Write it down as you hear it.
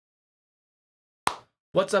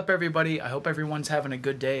What's up, everybody? I hope everyone's having a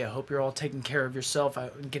good day. I hope you're all taking care of yourself,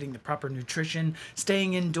 getting the proper nutrition,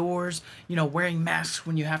 staying indoors, wearing masks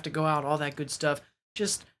when you have to go out, all that good stuff.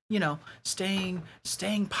 Just, staying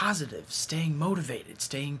positive, staying motivated,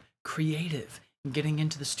 staying creative, and getting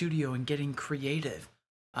into the studio and getting creative.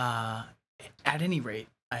 At any rate,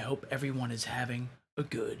 I hope everyone is having a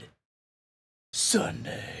good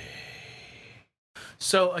Sunday.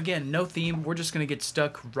 So again, no theme. We're just gonna get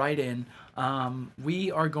stuck right in. We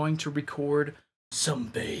are going to record some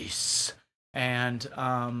bass, and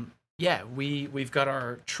yeah, we've got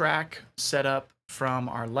our track set up from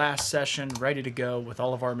our last session, ready to go with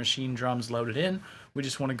all of our machine drums loaded in. We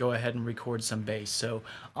just want to go ahead and record some bass. So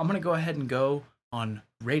I'm gonna go ahead and go on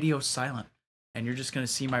radio silent, and you're just gonna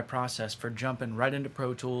see my process for jumping right into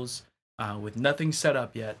Pro Tools with nothing set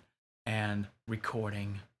up yet and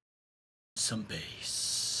recording some bass.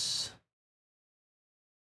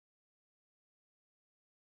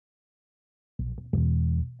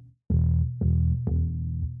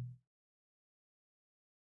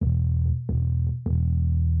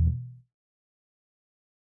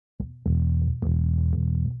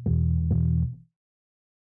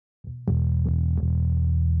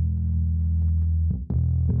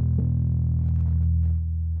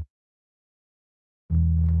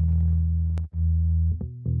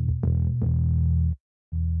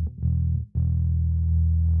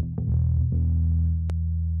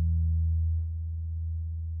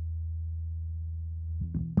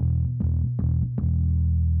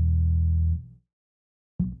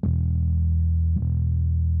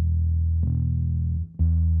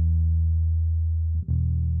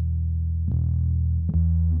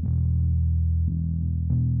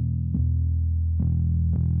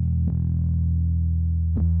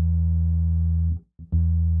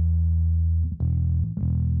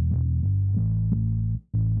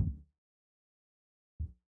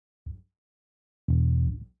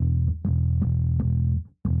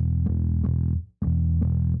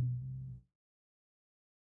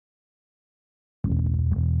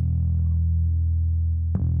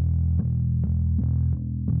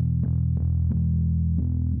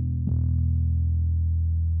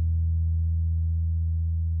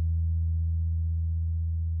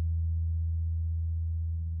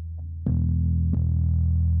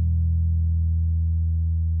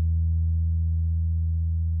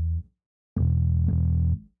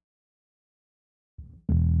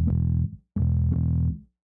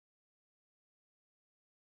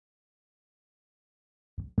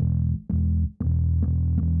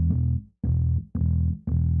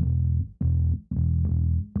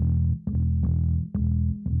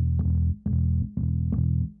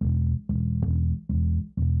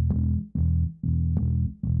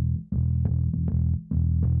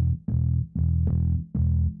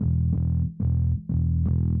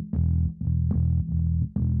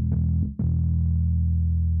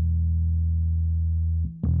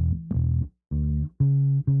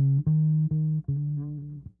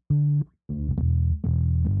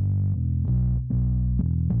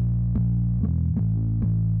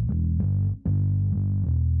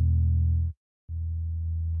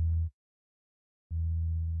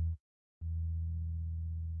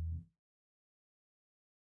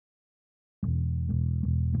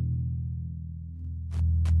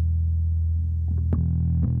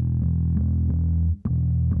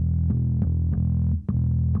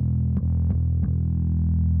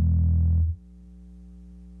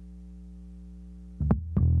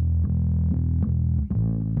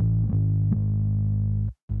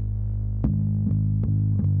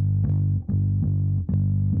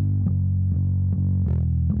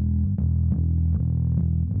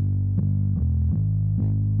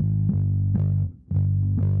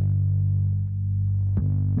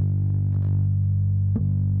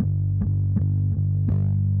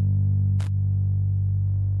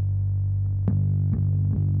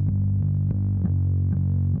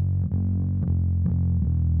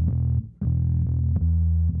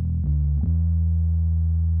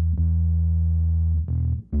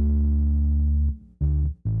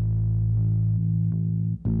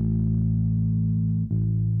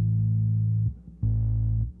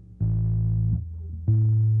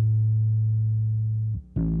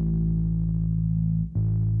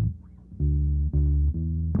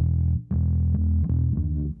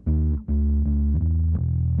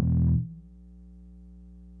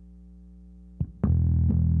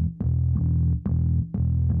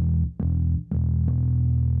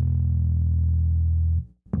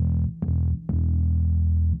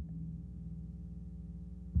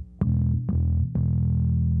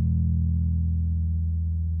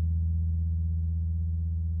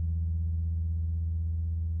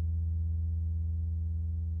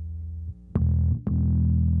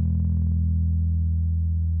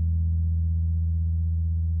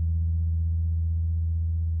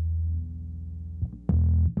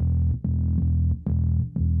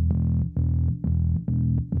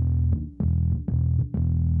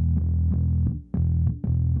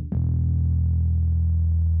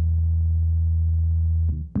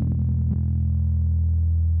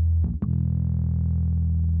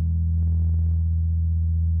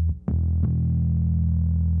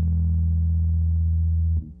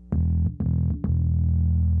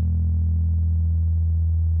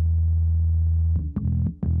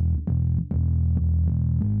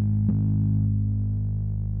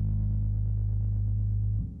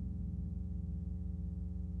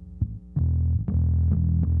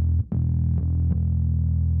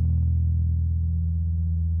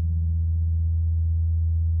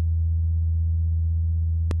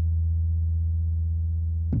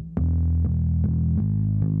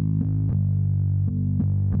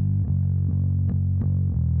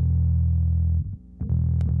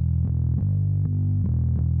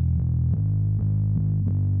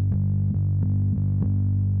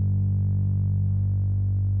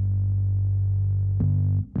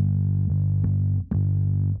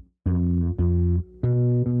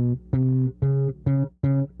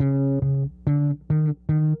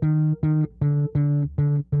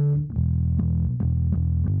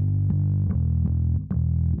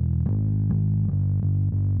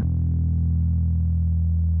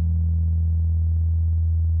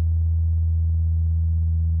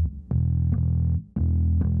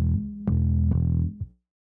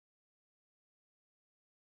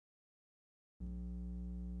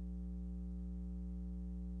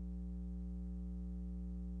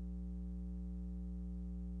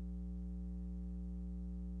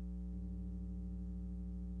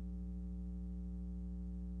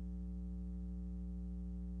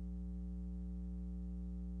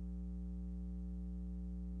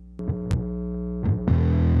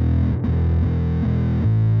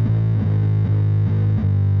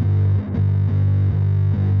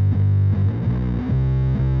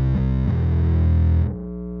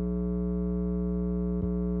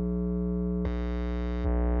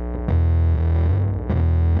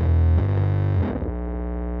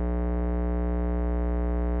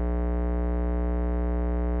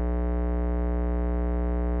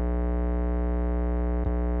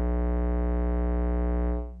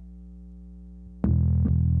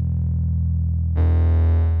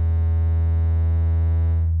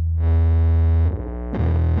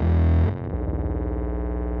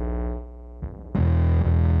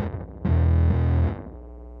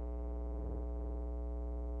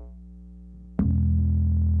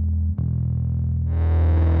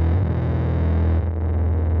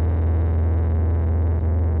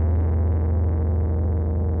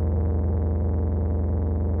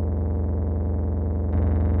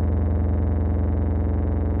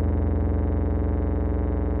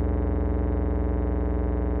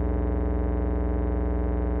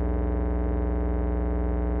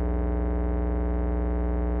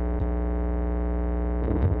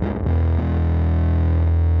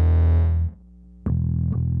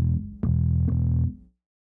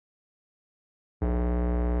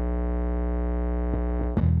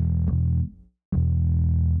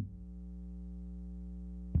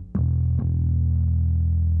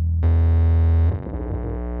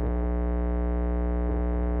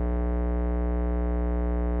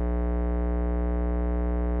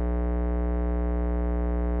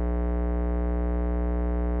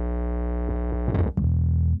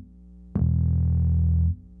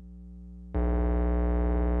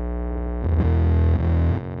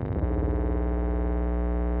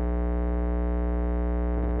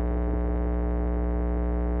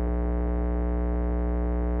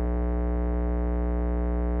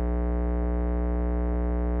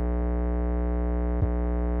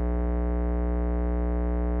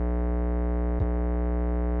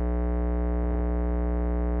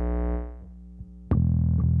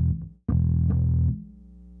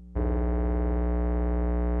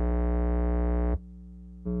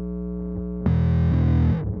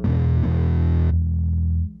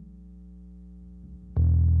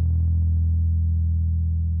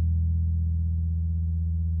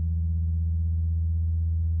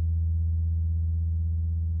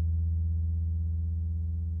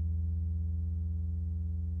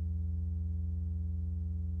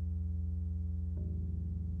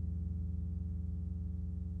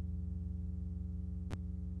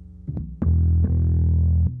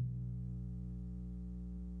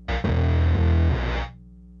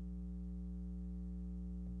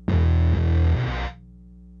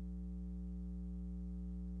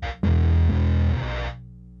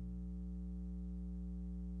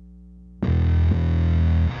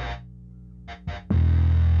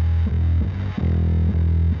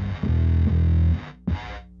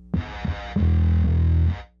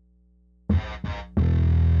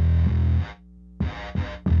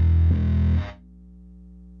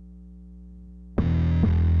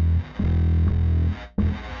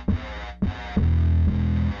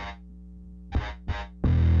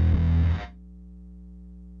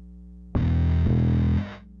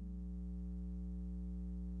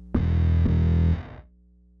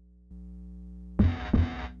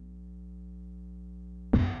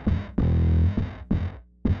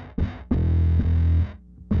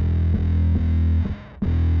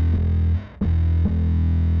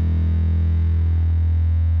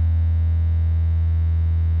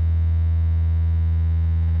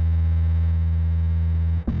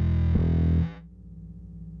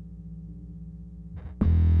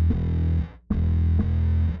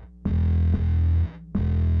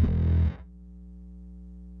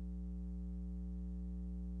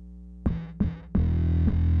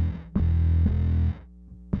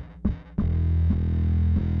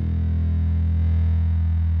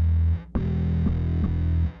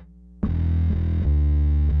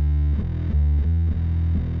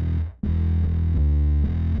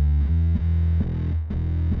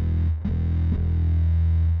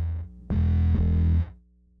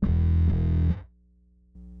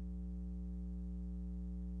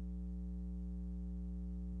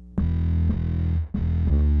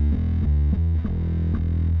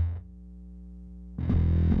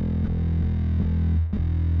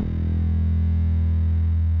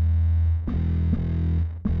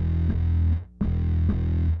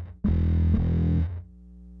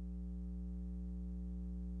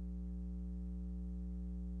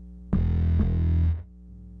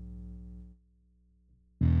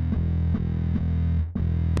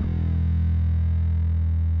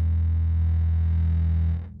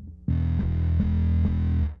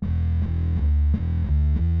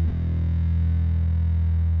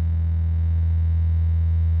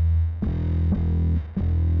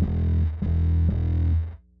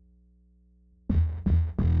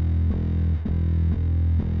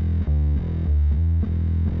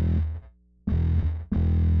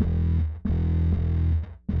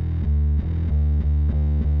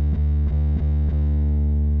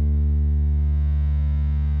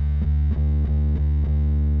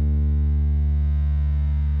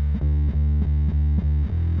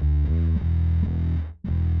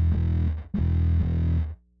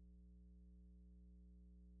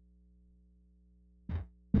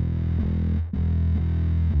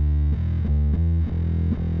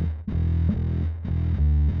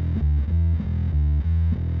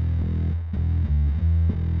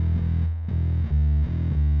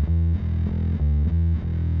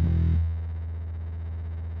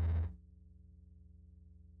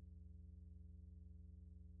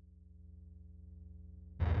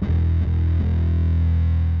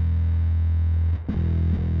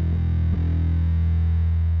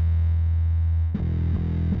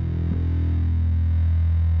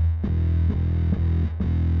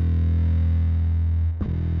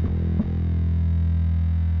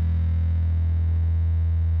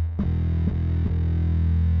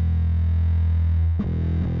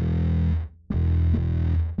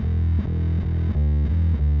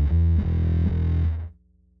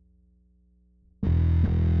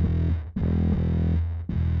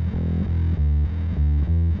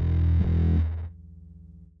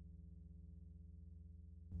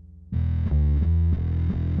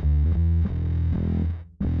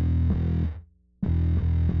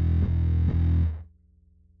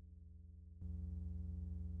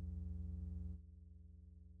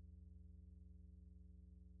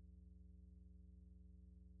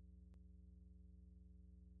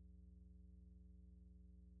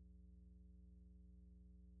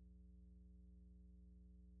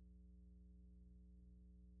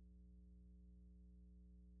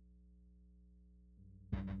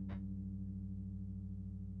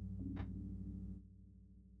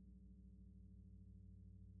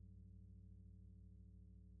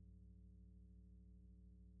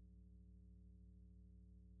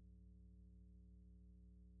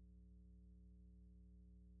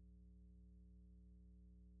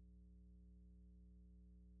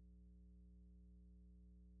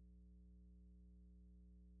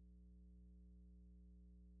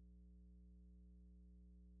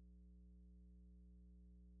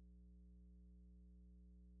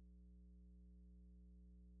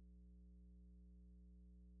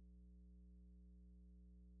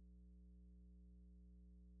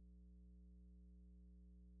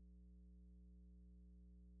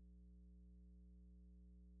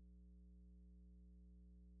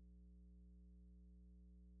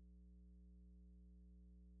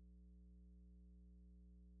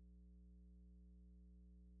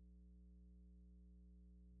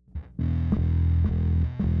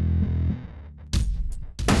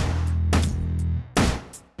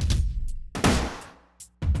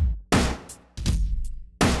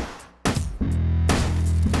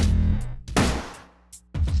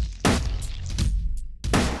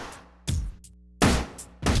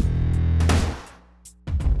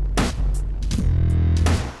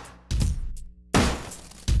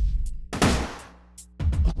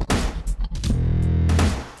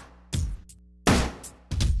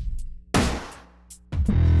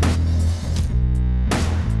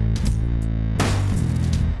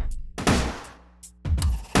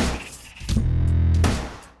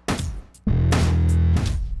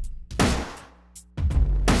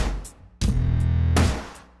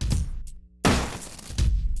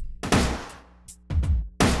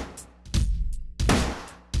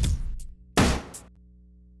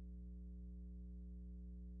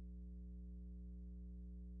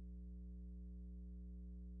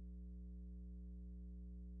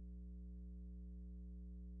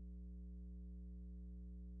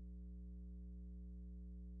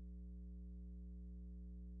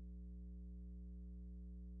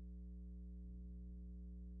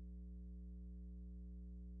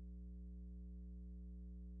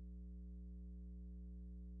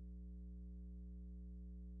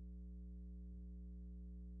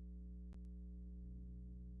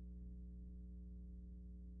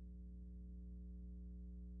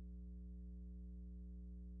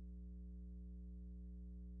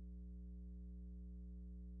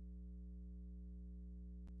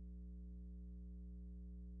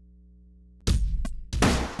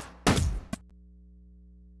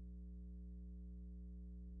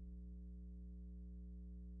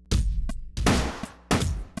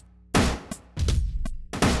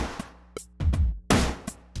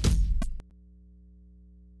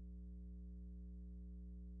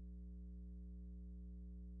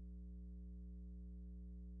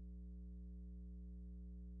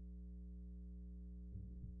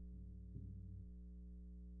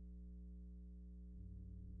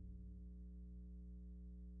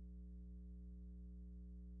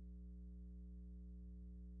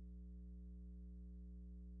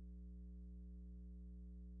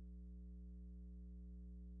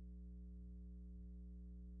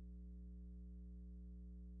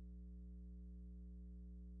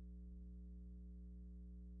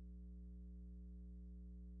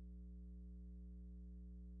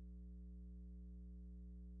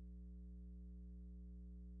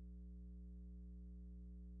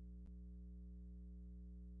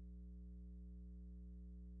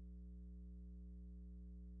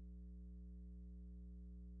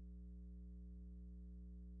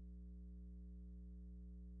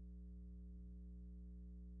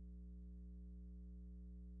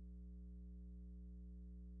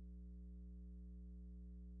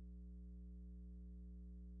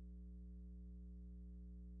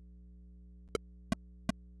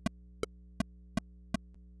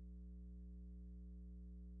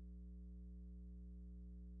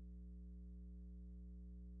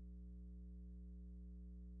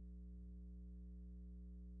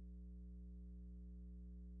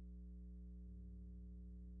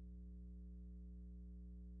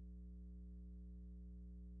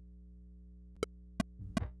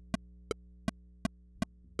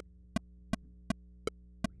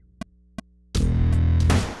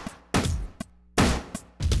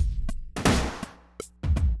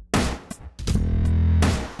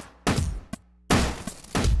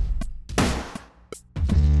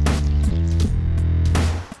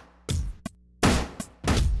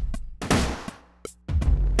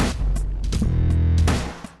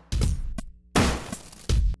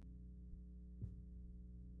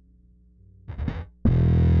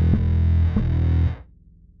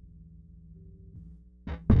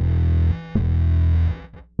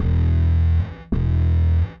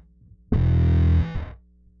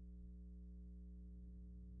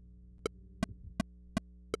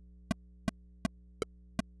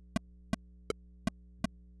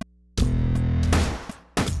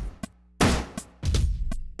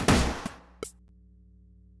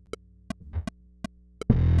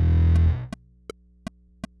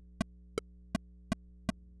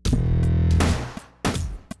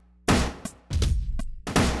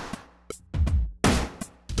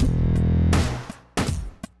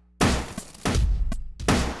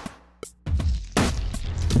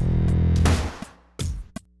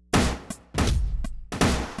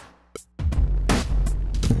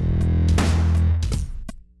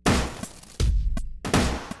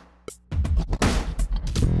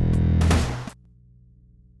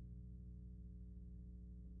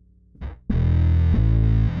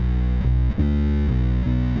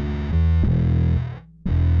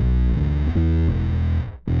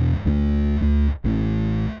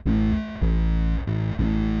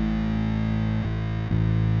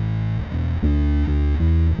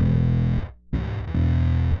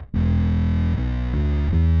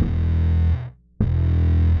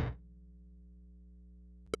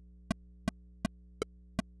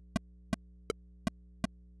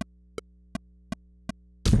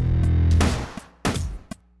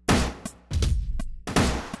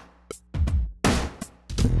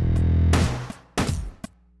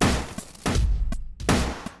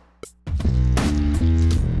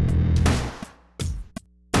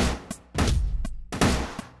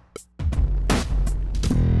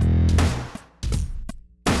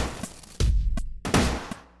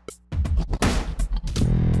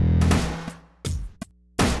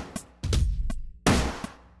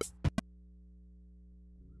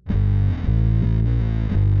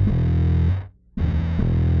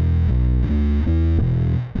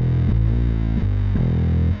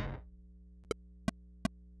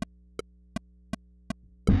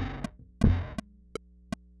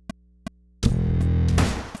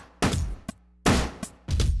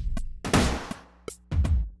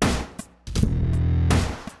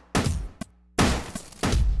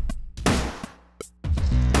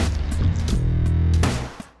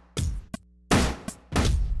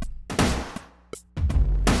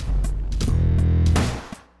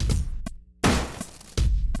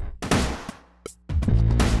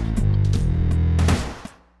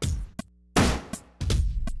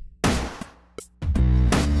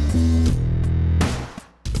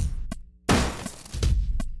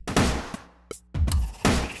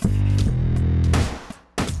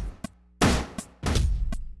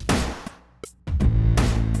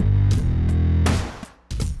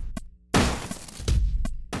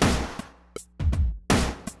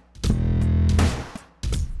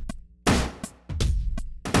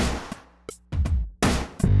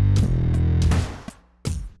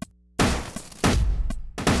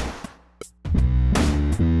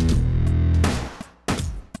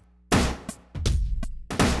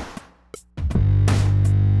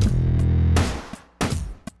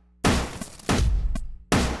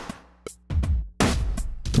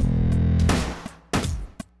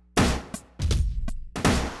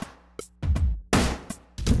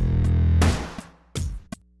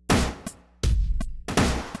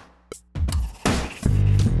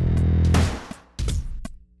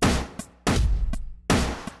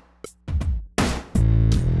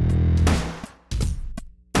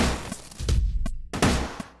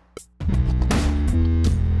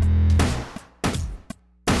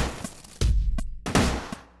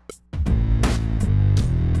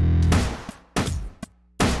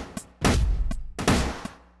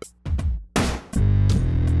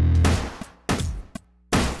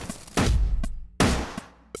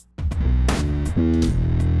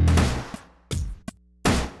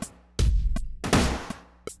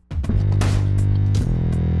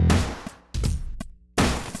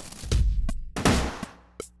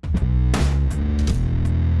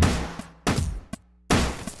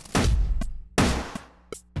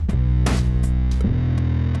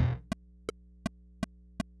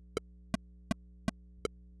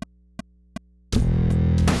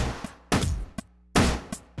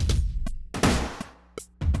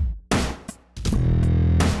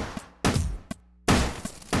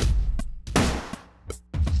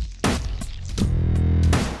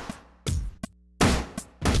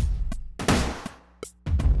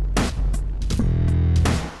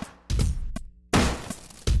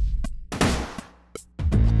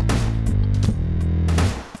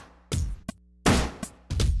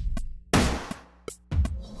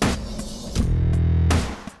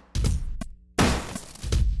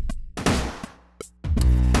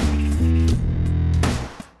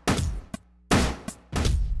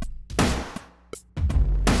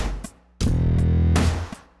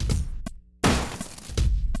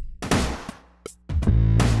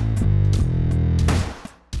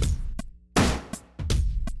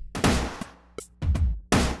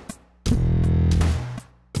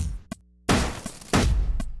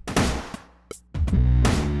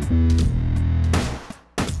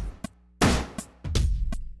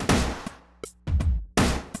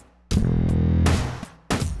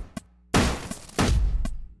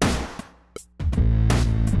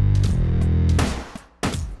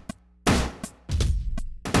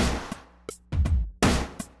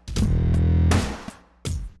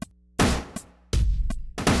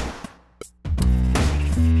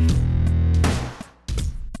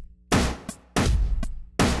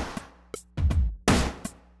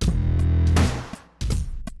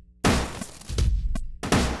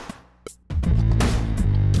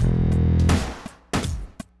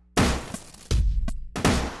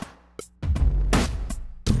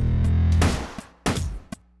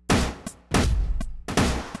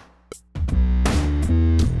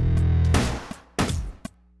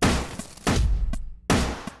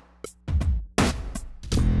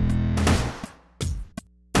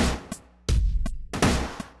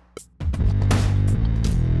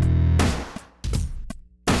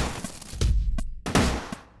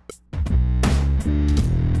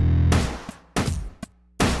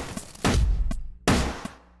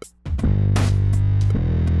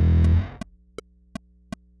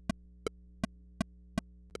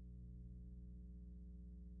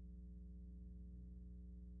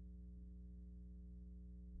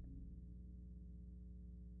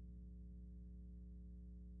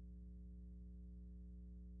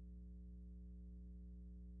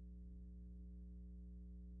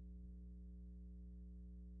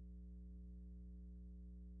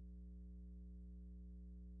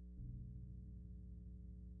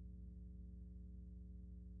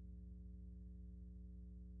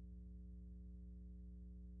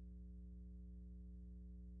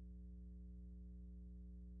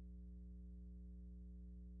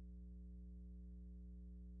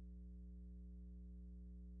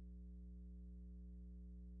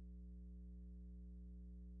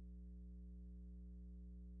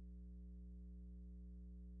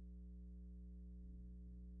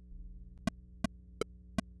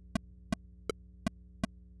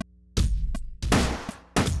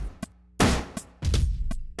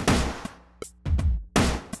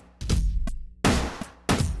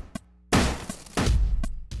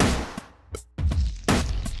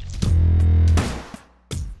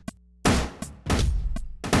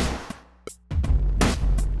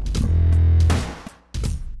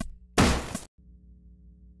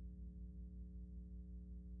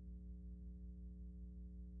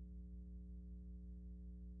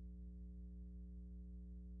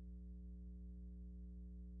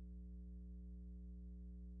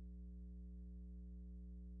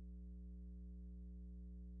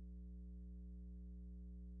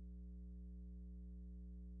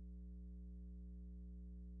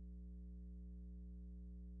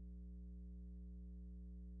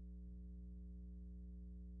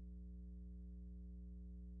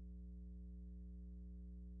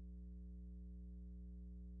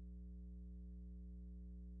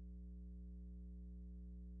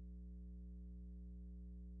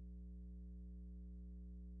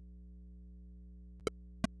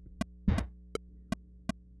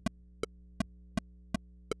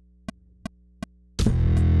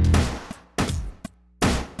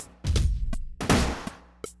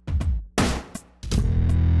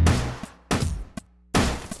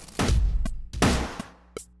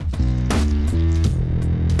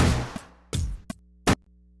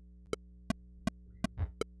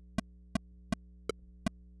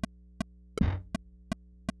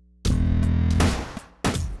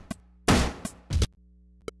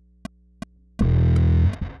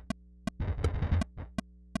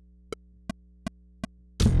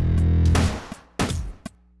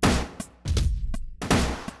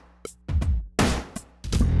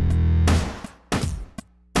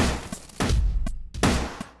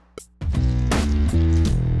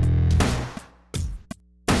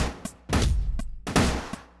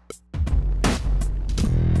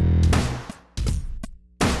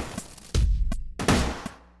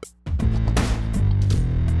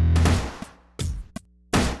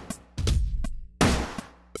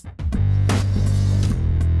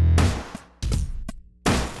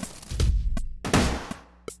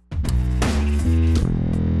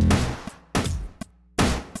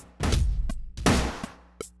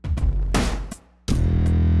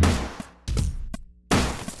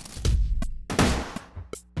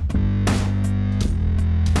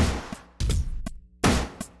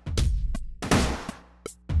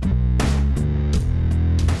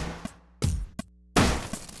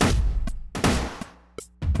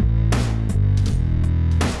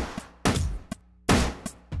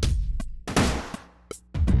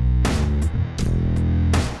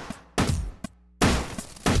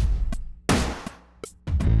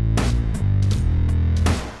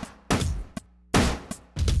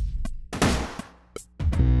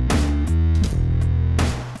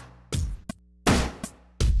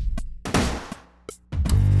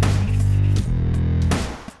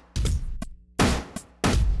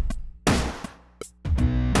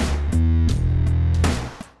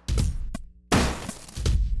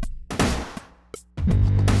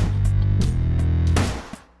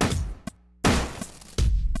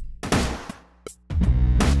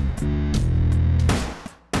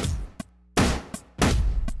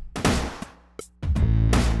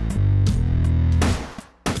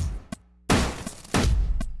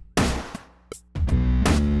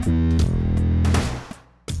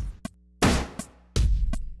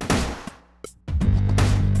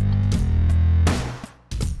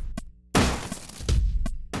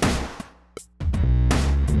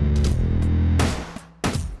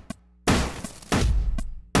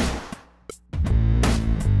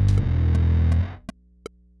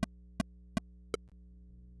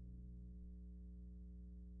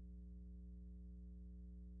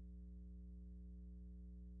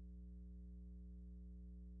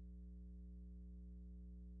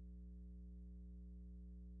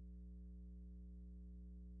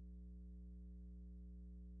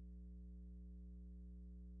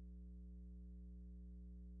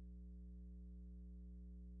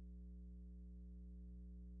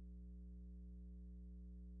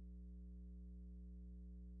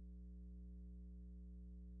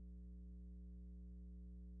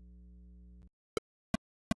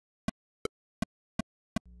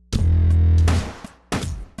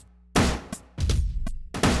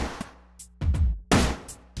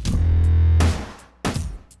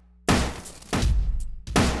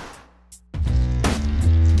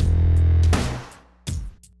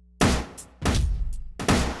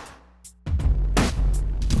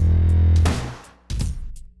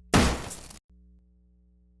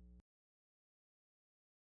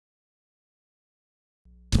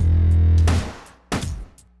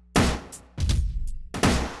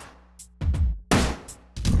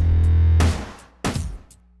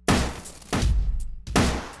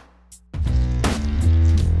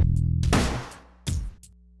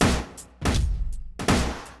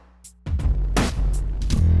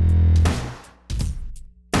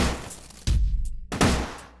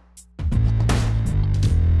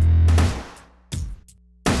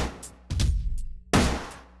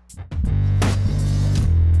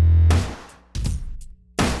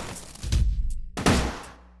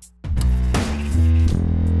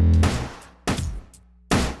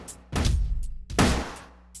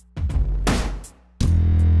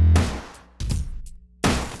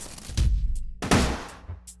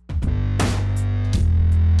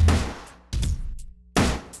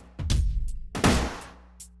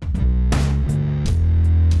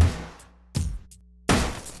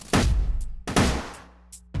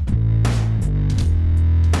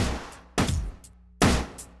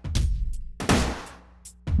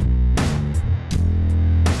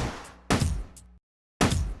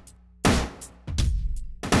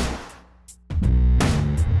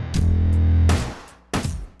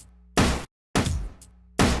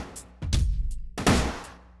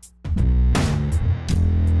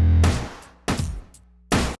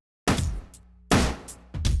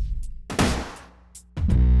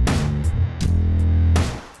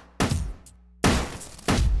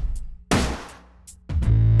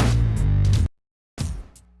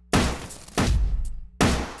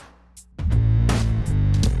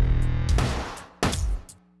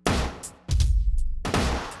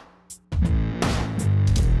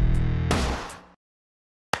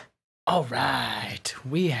 All right,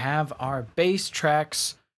 we have our bass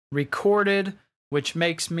tracks recorded, which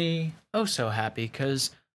makes me oh so happy,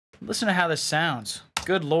 because listen to how this sounds.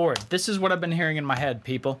 Good Lord, this is what I've been hearing in my head,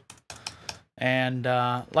 people. And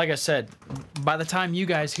like I said, by the time you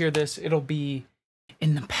guys hear this, it'll be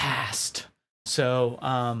in the past.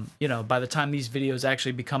 So, you know, by the time these videos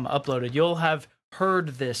actually become uploaded, you'll have heard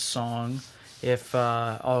this song, if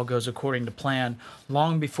all goes according to plan,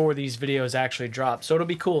 long before these videos actually drop. So it'll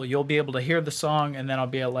be cool. You'll be able to hear the song, and then I'll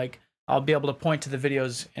be able to point to the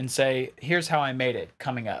videos and say, here's how I made it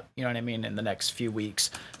coming up. You know what I mean? In the next few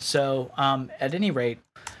weeks. So at any rate,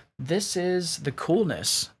 this is the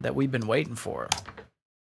coolness that we've been waiting for.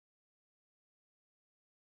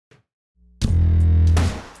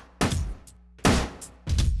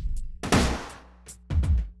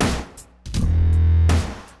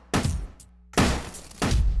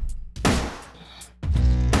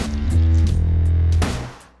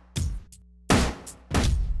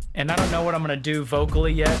 And I don't know what I'm going to do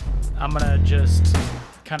vocally yet. I'm going to just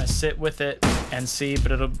kind of sit with it and see,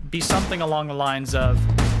 but it'll be something along the lines of...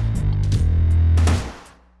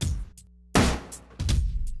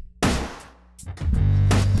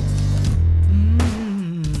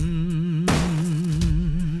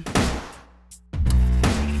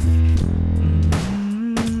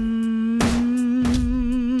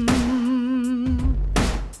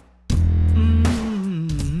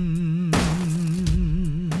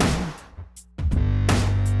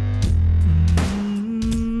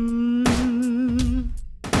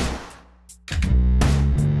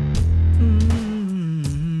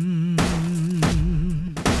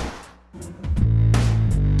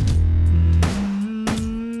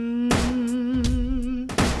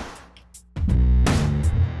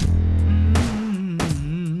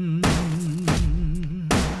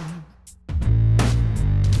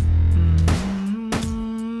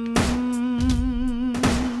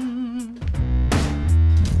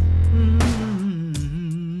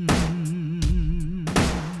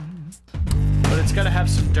 It's got to have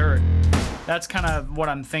some dirt. That's kind of what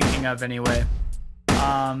I'm thinking of anyway.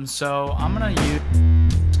 So I'm gonna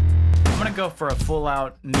go for a full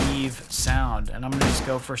out Neve sound, and I'm gonna just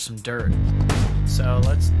go for some dirt. So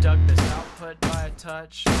let's duck this output by a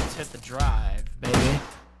touch. Let's hit the drive, baby.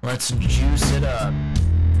 Let's juice it up.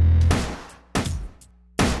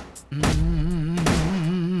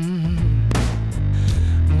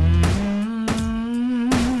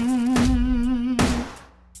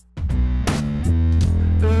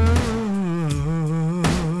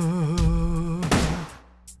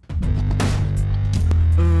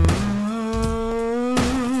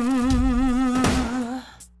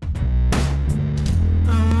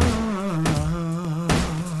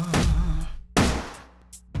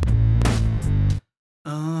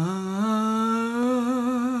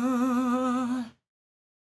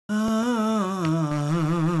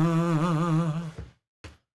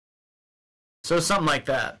 So something like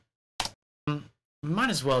that. We might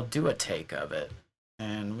as well do a take of it,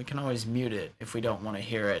 and we can always mute it if we don't want to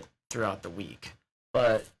hear it throughout the week.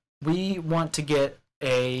 But we want to get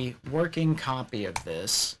a working copy of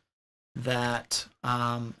this that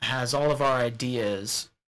has all of our ideas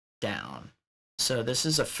down. So this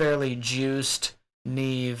is a fairly juiced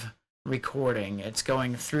Neve recording. It's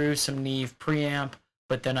going through some Neve preamp,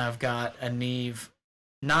 but then I've got a Neve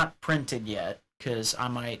not printed yet, because I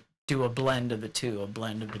might do a blend of the two, a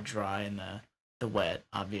blend of the dry and the wet,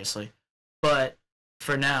 obviously. But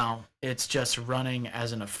for now, it's just running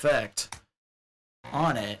as an effect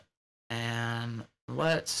on it, and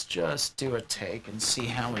let's just do a take and see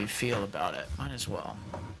how we feel about it. Might as well.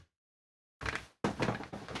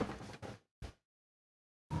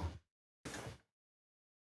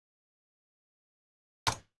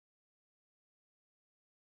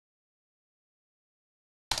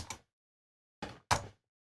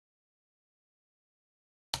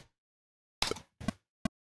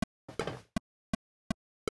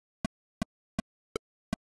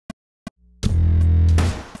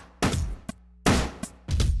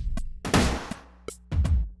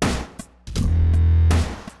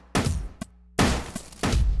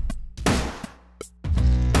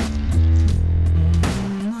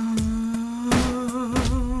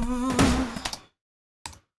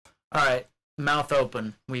 All right, mouth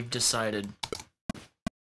open, we've decided.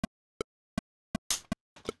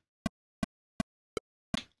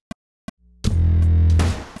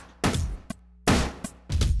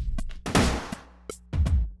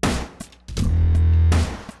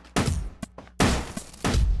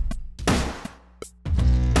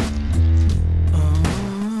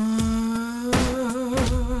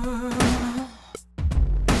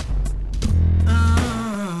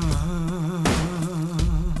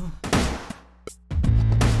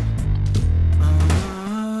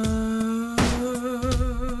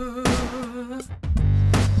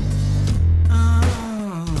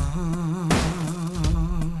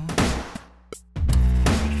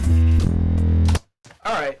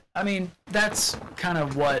 I mean, that's kind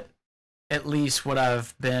of what, at least what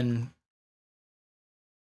I've been,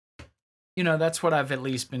 you know, that's what I've at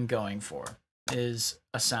least been going for, is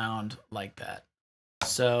a sound like that.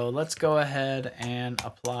 So let's go ahead and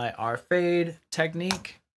apply our fade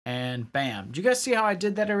technique, and bam. Did you guys see how I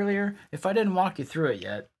did that earlier? If I didn't walk you through it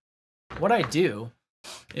yet, what I do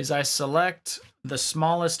is I select the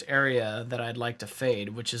smallest area that I'd like to fade,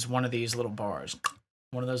 which is one of these little bars,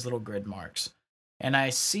 one of those little grid marks. And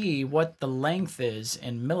I see what the length is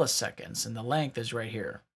in milliseconds, and the length is right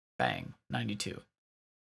here. Bang, 92.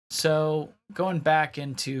 So going back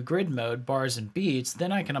into grid mode, bars and beats,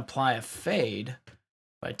 then I can apply a fade.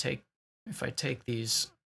 If I take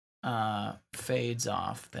these fades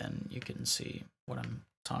off, then you can see what I'm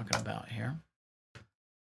talking about here.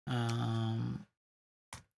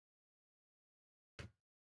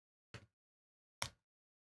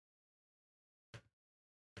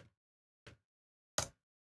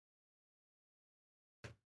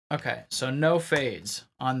 Okay, so no fades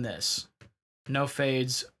on this. No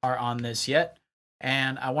fades are on this yet.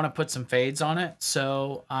 And I want to put some fades on it.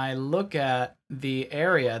 So I look at the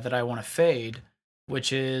area that I want to fade,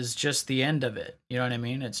 which is just the end of it. You know what I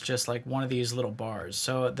mean? It's just like one of these little bars.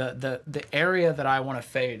 So the area that I want to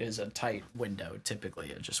fade is a tight window.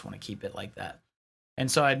 Typically, I just want to keep it like that.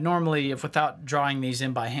 And so I'd normally, if without drawing these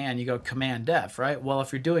in by hand, you go Command F, right? Well,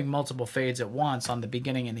 if you're doing multiple fades at once on the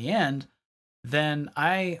beginning and the end, then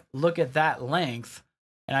I look at that length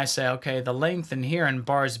and I say, okay, the length in here in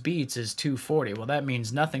bars beats is 240. Well, that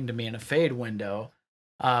means nothing to me in a fade window.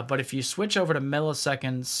 But if you switch over to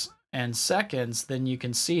milliseconds and seconds, then you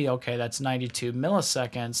can see, okay, that's 92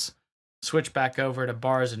 milliseconds. Switch back over to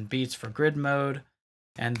bars and beats for grid mode,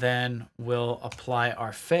 and then we'll apply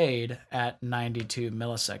our fade at 92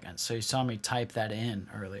 milliseconds. So you saw me type that in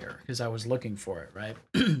earlier because I was looking for it, right?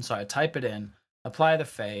 So I type it in, apply the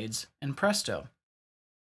fades, and presto.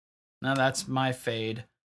 Now that's my fade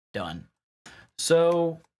done.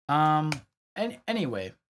 So,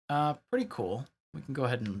 anyway, pretty cool. We can go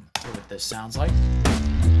ahead and see what this sounds like.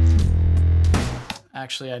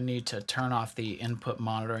 Actually, I need to turn off the input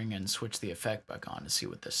monitoring and switch the effect back on to see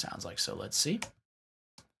what this sounds like. So let's see.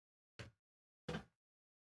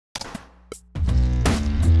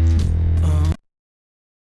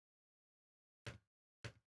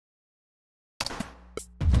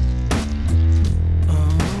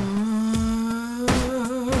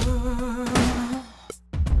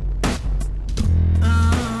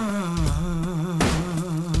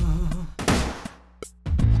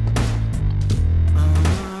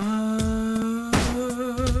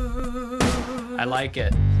 I like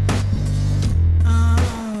it.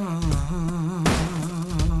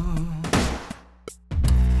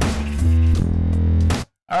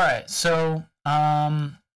 All right, so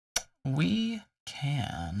we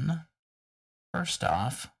can, first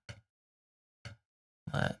off,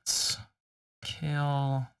 let's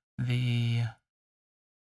kill the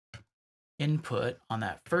input on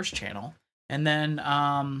that first channel, and then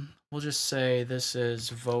we'll just say this is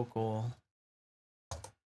vocal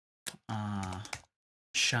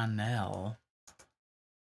Chanel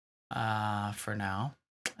for now,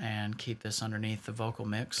 and keep this underneath the vocal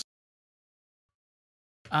mix.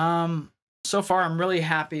 So far I'm really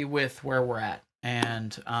happy with where we're at,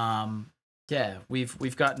 and yeah,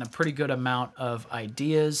 we've gotten a pretty good amount of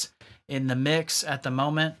ideas in the mix at the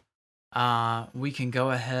moment. We can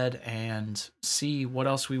go ahead and see what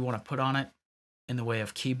else we want to put on it in the way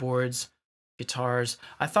of keyboards, guitars.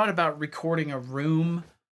 I thought about recording a room.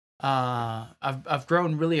 I've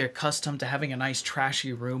grown really accustomed to having a nice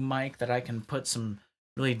trashy room mic that I can put some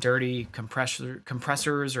really dirty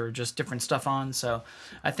compressors or just different stuff on. So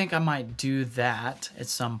I think I might do that at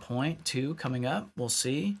some point too, coming up. We'll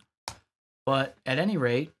see. But at any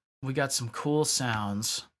rate, we got some cool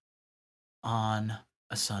sounds on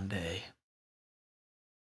a Sunday.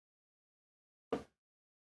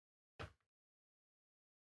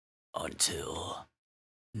 Until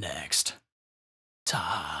next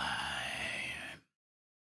time.